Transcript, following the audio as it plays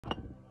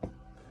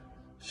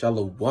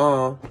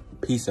Shalom,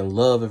 peace and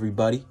love,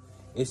 everybody.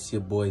 It's your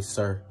boy,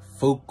 Sir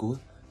Fuku.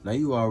 Now,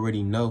 you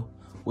already know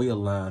we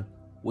align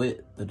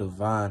with the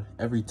divine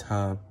every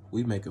time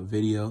we make a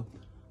video.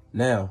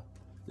 Now,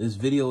 this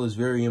video is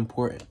very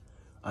important.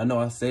 I know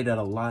I say that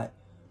a lot,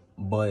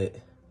 but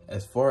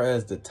as far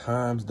as the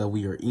times that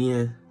we are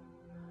in,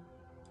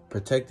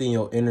 protecting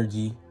your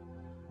energy,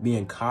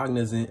 being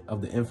cognizant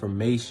of the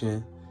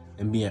information,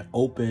 and being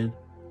open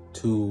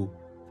to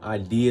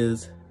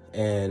ideas,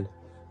 and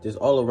just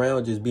all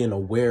around just being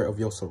aware of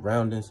your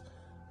surroundings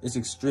is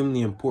extremely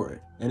important.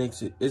 And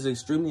it's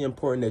extremely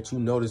important that you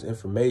know this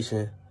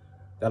information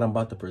that I'm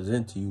about to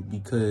present to you,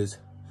 because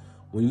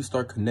when you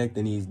start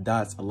connecting these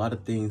dots, a lot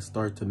of things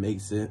start to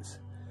make sense,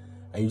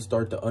 and you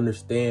start to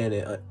understand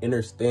and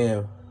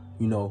understand,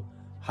 you know,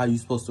 how you're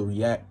supposed to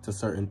react to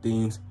certain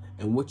things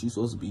and what you're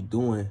supposed to be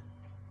doing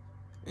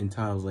in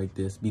times like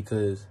this,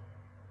 because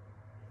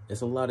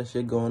it's a lot of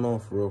shit going on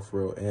for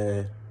real,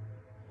 and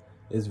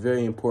it's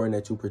very important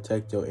that you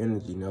protect your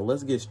energy. Now,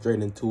 let's get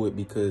straight into it,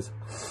 because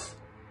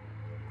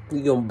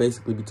we're going to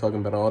basically be talking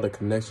about all the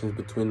connections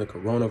between the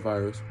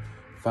coronavirus,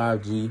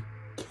 5G,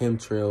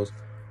 chemtrails,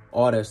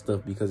 all that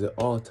stuff, because it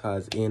all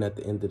ties in at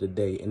the end of the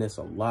day. And it's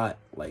a lot,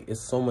 like, it's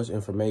so much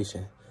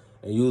information.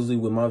 And usually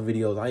with my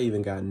videos, I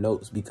even got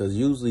notes, because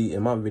usually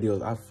in my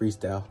videos, I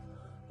freestyle.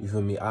 You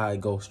feel me? I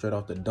go straight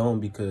off the dome,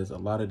 because a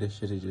lot of this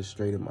shit is just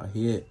straight in my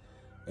head,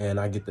 and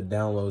I get the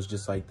downloads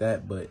just like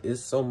that. But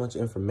it's so much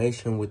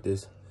information with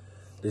this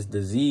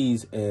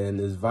disease and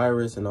this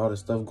virus and all the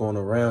stuff going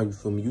around. You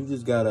feel me? You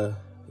just gotta,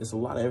 it's a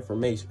lot of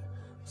information.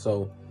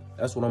 So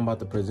that's what I'm about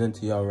to present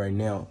to y'all right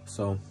now.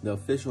 So the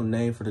official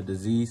name for the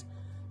disease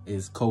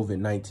is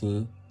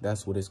COVID-19.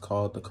 That's what it's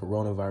called, the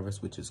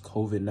coronavirus, which is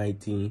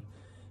COVID-19.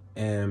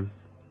 And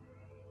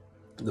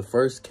the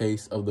first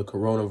case of the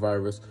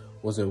coronavirus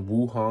was in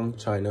Wuhan,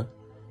 China.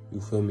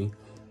 You feel me?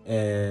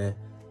 And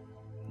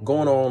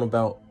going on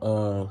about,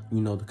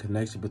 you know, the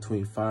connection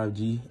between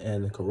 5G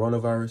and the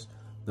coronavirus,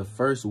 the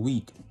first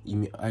week,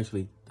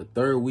 actually the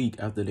third week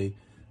after they,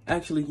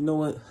 actually, you know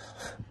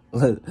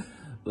what?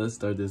 Let's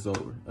start this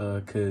over,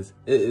 because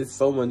it's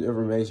so much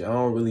information. I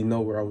don't really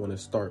know where I want to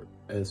start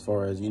as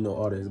far as, you know,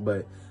 all this,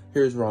 but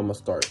here's where I'm going to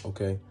start,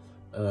 okay?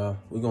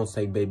 We're going to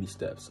take baby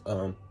steps.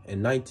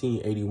 In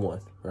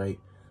 1981, right,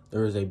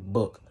 there was a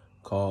book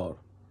called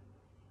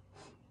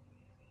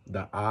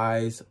The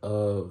Eyes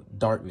of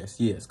Darkness.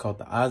 Yeah, it's called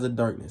The Eyes of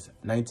Darkness,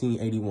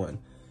 1981,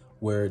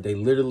 where they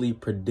literally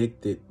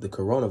predicted the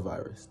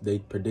coronavirus. They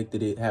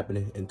predicted it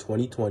happening in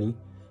 2020,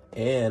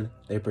 and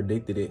they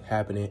predicted it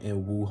happening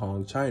in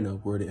Wuhan, China,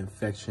 where the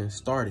infection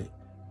started.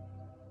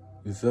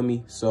 You feel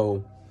me?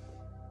 So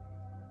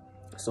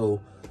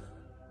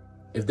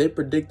if they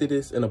predicted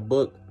this in a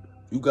book,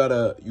 you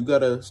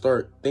gotta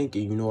start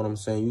thinking, you know what I'm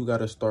saying? You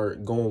gotta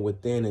start going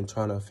within and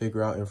trying to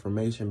figure out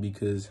information,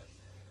 because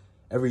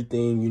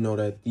everything, you know,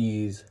 that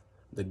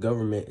the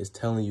government is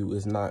telling you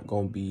is not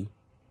going to be,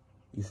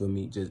 you feel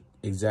me, just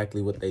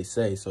exactly what they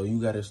say. So you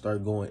got to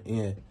start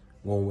going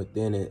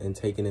within and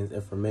taking in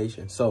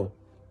information. So,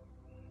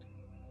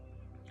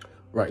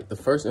 right, the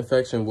first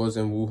infection was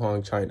in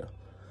Wuhan, China.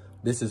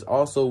 This is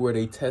also where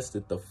they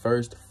tested the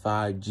first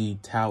 5G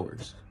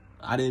towers.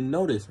 I didn't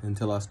know this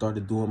until I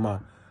started doing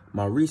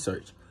my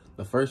research.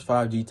 The first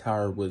 5G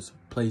tower was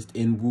placed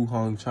in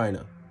Wuhan,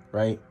 China,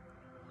 right?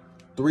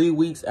 3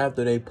 weeks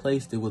after they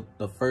placed it,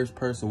 the first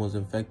person was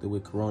infected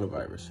with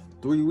coronavirus.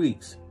 3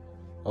 weeks,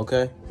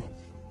 okay?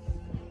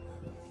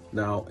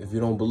 Now, if you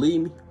don't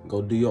believe me,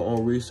 go do your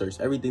own research.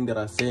 Everything that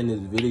I say in this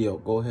video,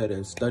 go ahead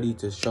and study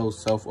to show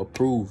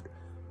self-approved,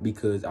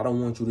 because I don't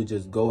want you to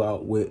just go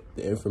out with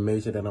the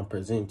information that I'm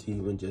presenting to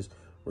you and just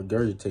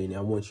regurgitating it.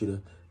 I want you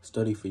to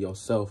study for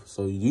yourself,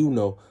 so you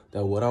know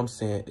that what I'm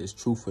saying is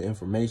truthful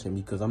information,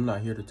 because I'm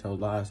not here to tell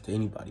lies to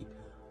anybody.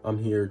 I'm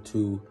here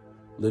to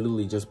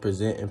literally just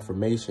present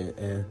information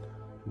and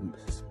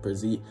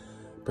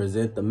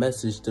present the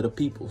message to the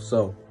people.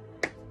 So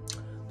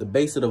the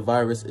base of the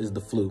virus is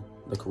the flu,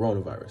 the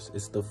coronavirus.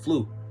 It's the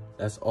flu.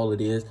 That's all it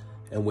is.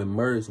 And when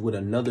merged with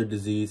another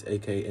disease,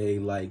 aka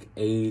like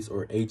AIDS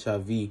or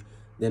HIV,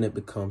 then it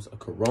becomes a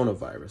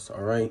coronavirus.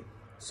 All right.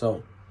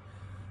 So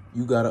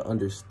you gotta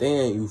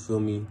understand, you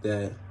feel me,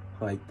 that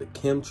like the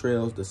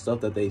chemtrails, the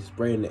stuff that they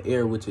spray in the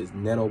air, which is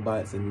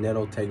nanobots and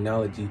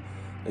nanotechnology,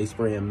 they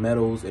spraying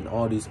metals and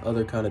all these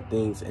other kind of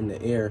things in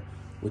the air,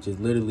 which is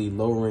literally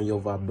lowering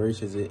your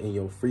vibrations and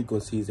your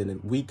frequencies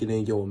and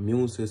weakening your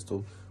immune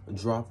system,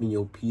 dropping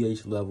your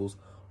pH levels.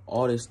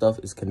 All this stuff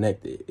is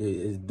connected. It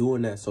is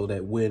doing that so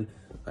that when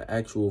an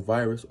actual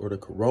virus or the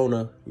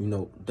corona, you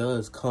know,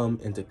 does come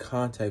into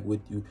contact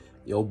with you,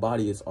 your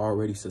body is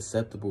already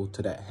susceptible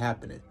to that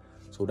happening.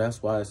 So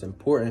that's why it's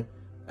important.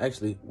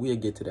 Actually, we'll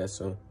get to that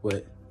soon.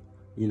 But,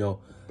 you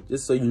know,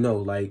 just so you know,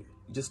 like,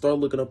 just start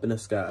looking up in the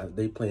sky.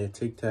 They playing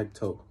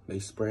tic-tac-toe. They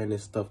spraying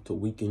this stuff to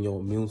weaken your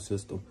immune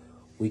system,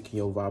 weaken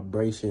your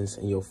vibrations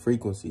and your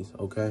frequencies,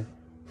 okay?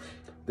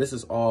 This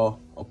is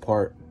all a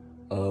part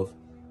of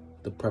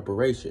the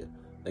preparation.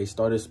 They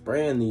started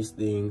spraying these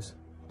things,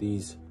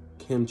 these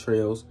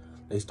chemtrails,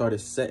 they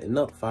started setting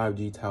up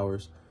 5G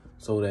towers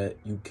so that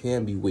you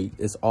can be weak.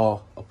 It's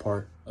all a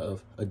part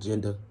of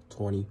Agenda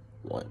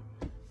 21.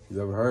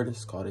 You ever heard?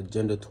 It's called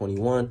Agenda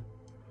 21.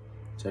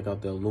 Check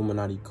out the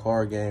Illuminati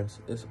card games.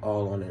 It's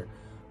all on there.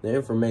 The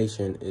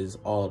information is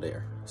all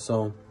there.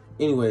 So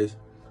anyways,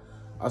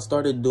 I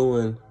started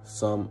doing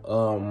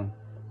some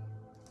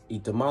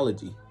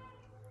etymology.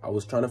 I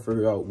was trying to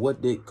figure out,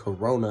 what did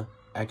corona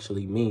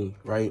actually mean,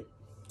 right?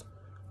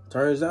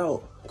 Turns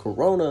out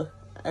corona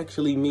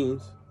actually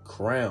means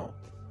crown.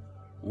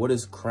 What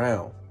is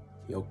crown?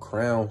 Your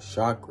crown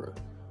chakra.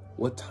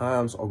 What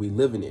times are we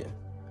living in?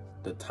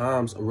 The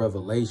times of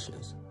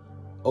revelations.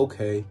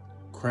 Okay,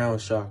 crown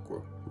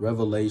chakra,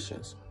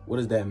 revelations. What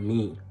does that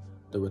mean?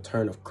 The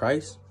return of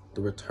Christ,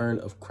 the return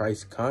of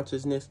Christ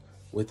consciousness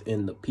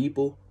within the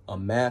people, a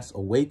mass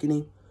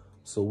awakening.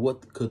 So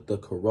what could the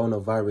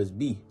coronavirus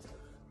be?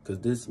 Because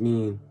this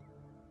means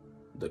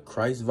the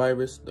Christ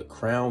virus, the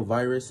crown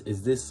virus.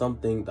 Is this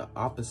something, the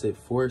opposite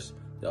force,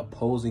 the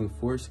opposing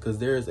force? Because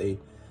there is a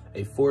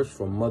force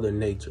from Mother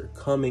Nature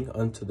coming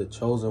unto the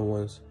chosen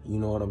ones, you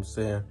know what I'm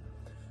saying?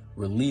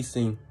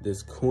 Releasing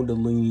this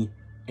Kundalini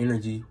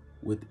energy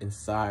with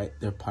inside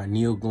their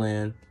pineal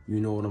gland, you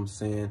know what I'm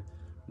saying?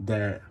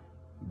 That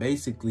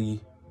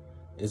basically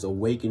is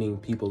awakening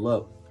people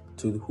up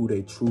to who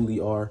they truly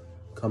are,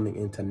 coming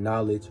into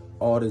knowledge,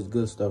 all this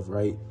good stuff,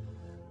 right?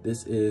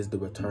 This is the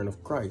return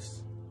of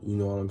Christ. You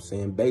know what I'm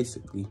saying?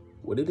 Basically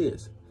what it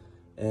is.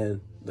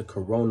 And the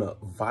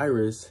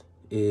coronavirus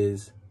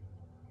is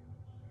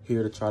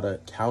here to try to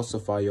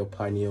calcify your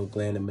pineal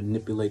gland and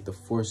manipulate the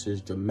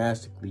forces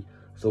dramatically.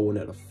 So when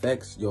it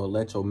affects your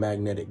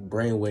electromagnetic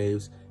brain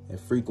waves and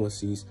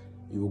frequencies,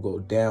 you will go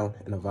down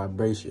in a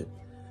vibration.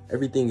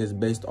 Everything is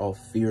based off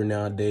fear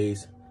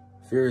nowadays.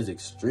 Fear is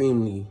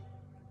extremely,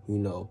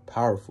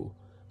 powerful,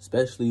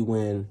 especially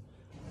when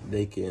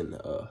they can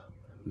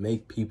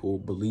make people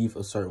believe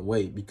a certain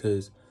way,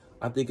 because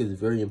I think it's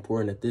very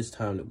important at this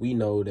time that we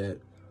know that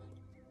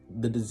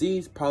the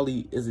disease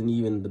probably isn't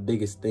even the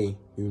biggest thing,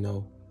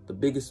 The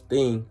biggest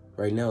thing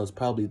right now is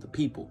probably the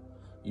people.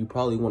 You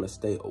probably want to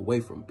stay away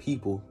from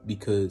people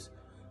because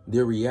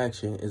their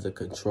reaction is a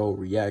controlled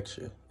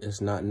reaction.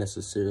 It's not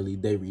necessarily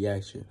their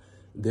reaction.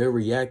 They're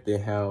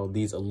reacting how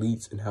these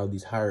elites and how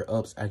these higher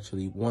ups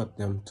actually want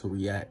them to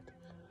react.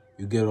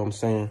 You get what I'm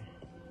saying?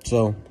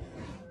 So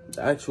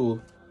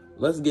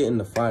let's get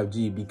into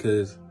 5G,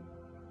 because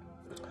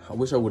I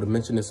wish I would have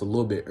mentioned this a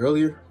little bit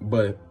earlier,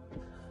 but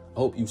I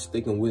hope you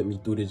sticking with me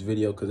through this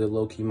video, because it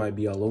low-key might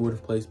be all over the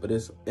place, but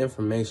it's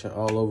information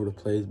all over the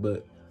place.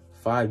 But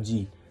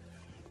 5G,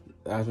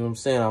 that's what I'm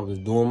saying. I was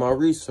doing my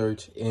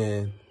research,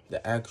 and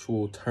the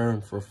actual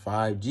term for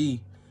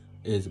 5G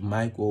is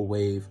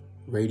microwave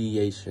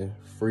radiation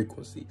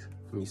frequencies.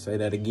 Let me say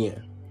that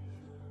again.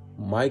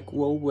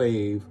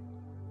 Microwave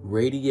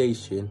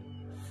radiation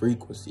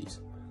frequencies.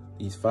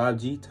 These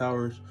 5G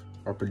towers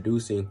are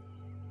producing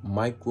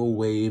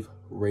microwave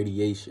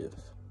radiations.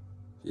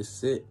 Just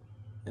sit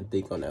and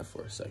think on that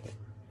for a second.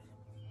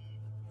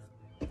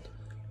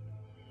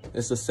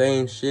 It's the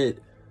same shit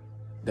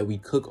that we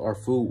cook our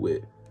food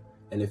with.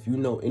 And if you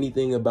know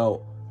anything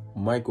about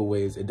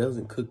microwaves, it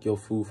doesn't cook your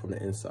food from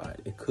the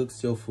inside. It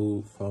cooks your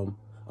food from,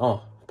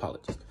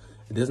 apologies.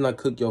 It does not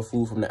cook your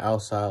food from the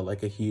outside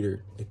like a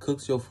heater. It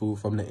cooks your food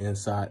from the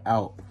inside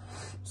out.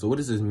 So what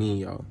does this mean,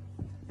 y'all?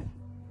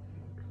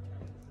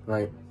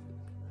 Right?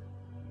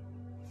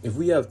 If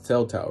we have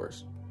cell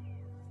towers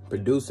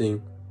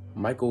producing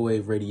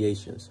microwave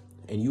radiations,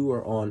 and you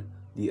are on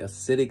the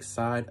acidic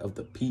side of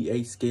the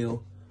pH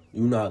scale,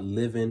 you're not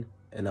living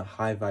in a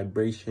high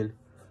vibration,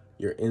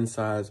 your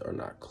insides are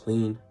not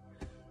clean,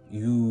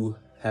 you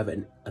have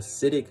an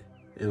acidic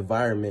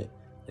environment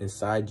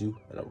inside you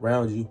and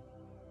around you,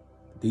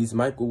 these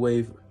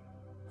microwave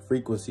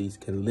frequencies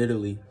can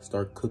literally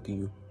start cooking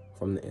you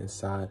from the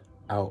inside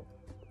out.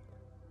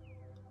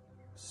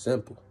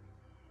 Simple.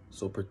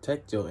 So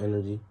protect your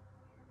energy.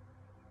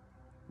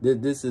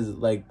 This is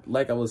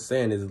like I was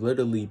saying, is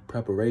literally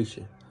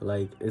preparation.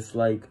 It's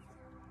like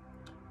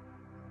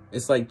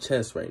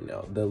chess right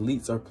now. The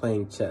elites are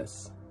playing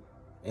chess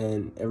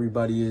and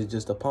everybody is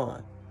just a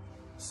pawn.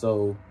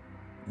 So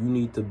you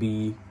need to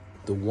be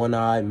the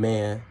one-eyed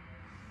man,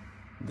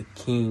 the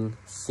king,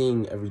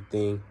 seeing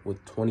everything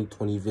with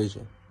 20/20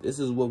 vision. This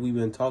is what we've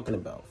been talking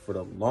about for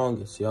the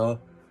longest,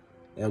 y'all.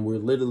 And we're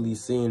literally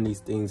seeing these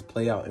things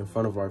play out in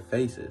front of our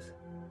faces.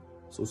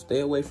 So stay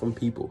away from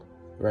people,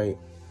 right?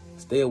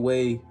 Stay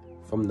away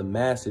from the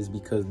masses,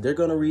 because they're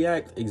going to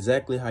react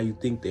exactly how you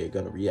think they're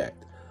going to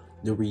react.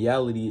 The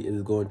reality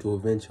is going to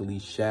eventually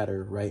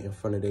shatter right in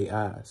front of their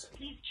eyes.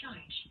 Please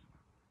charge.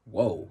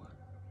 Whoa.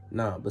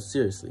 Nah, but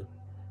seriously.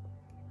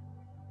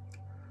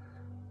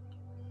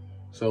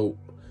 So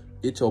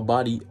get your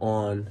body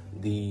on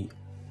the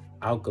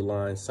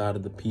alkaline side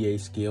of the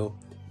pH scale.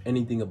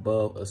 Anything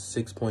above a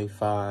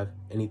 6.5,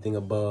 anything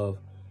above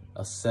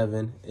a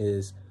 7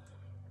 is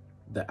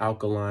the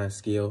alkaline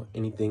scale.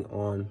 Anything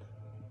on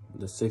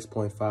the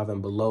 6.5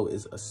 and below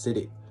is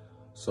acidic.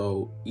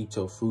 So eat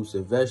your fruits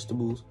and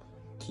vegetables,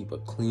 keep a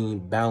clean,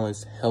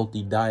 balanced,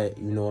 healthy diet.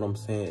 You know what I'm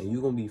saying?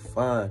 You're gonna be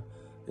fine.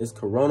 This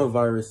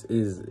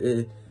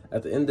coronavirus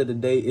at the end of the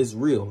day, it's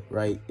real,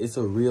 right? It's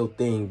a real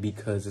thing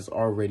because it's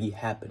already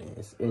happening.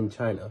 It's in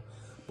China.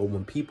 But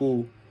when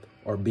people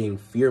are being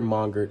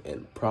fear-mongered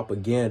and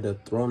propaganda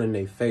thrown in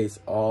their face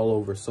all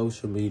over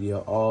social media,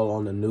 all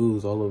on the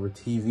news, all over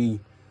TV,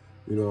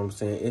 you know what I'm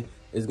saying?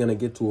 It's going to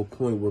get to a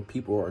point where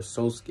people are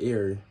so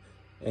scared,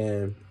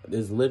 and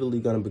it's literally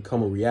going to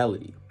become a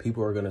reality.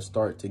 People are going to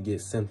start to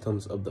get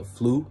symptoms of the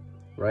flu,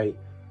 right?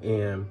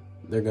 And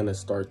they're going to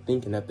start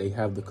thinking that they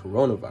have the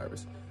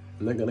coronavirus.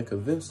 And they're going to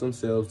convince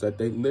themselves that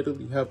they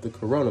literally have the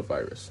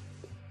coronavirus.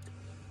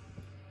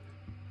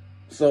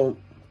 So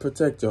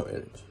protect your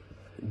energy.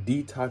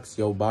 Detox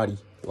your body.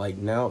 Like,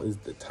 now is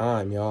the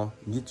time, y'all.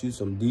 Get you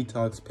some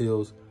detox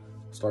pills.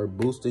 Start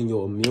boosting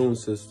your immune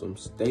system.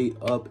 Stay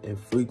up in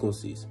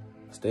frequencies.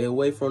 Stay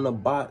away from the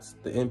bots,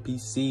 the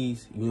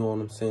NPCs, you know what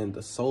I'm saying?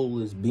 The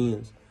soulless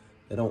beings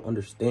that don't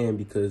understand,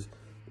 because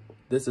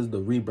this is the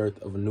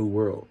rebirth of a new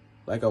world.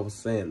 Like I was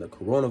saying, the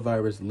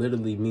coronavirus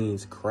literally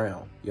means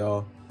crown,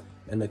 y'all.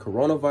 And the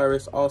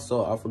coronavirus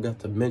also, I forgot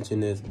to mention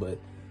this, but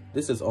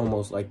this is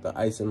almost like the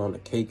icing on the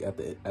cake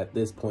at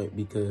this point,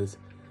 because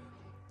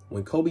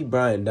when Kobe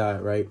Bryant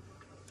died, right?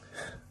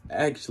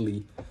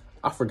 Actually,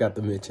 I forgot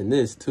to mention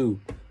this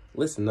too.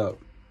 Listen up.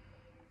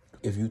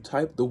 If you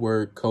type the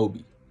word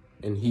Kobe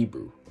in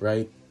Hebrew,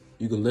 right?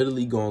 You can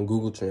literally go on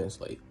Google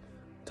Translate.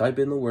 Type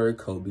in the word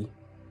Kobe,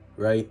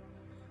 right?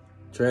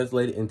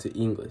 Translate it into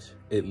English.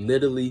 It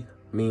literally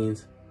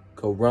means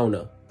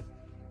corona.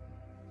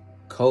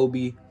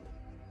 Kobe,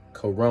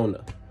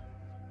 corona.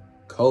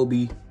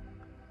 Kobe,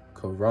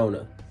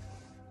 corona.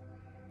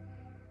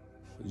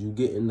 You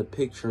getting the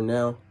picture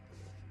now?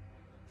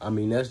 I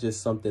mean, that's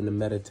just something to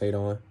meditate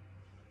on.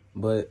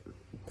 But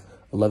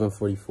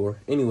 11:44.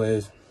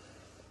 Anyways,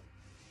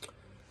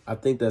 I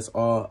think that's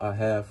all I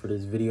have for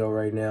this video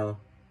right now.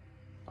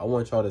 I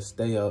want y'all to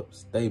stay up,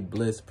 stay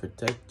blessed,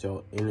 protect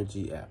your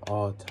energy at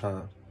all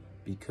times,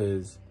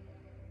 because,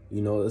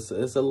 you know, it's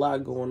a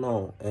lot going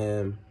on,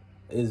 and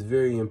it's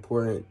very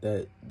important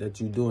that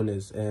you're doing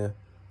this, and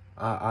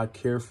I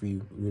care for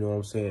you. You know what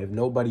I'm saying? If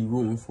nobody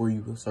rooting for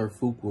you, Sir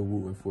Fuku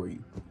rooting for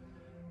you.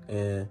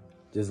 And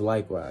just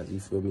likewise, you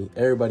feel me?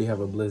 Everybody have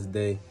a blessed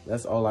day.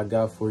 That's all I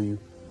got for you.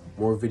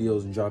 More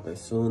videos dropping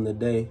soon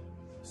today.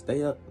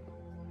 Stay up.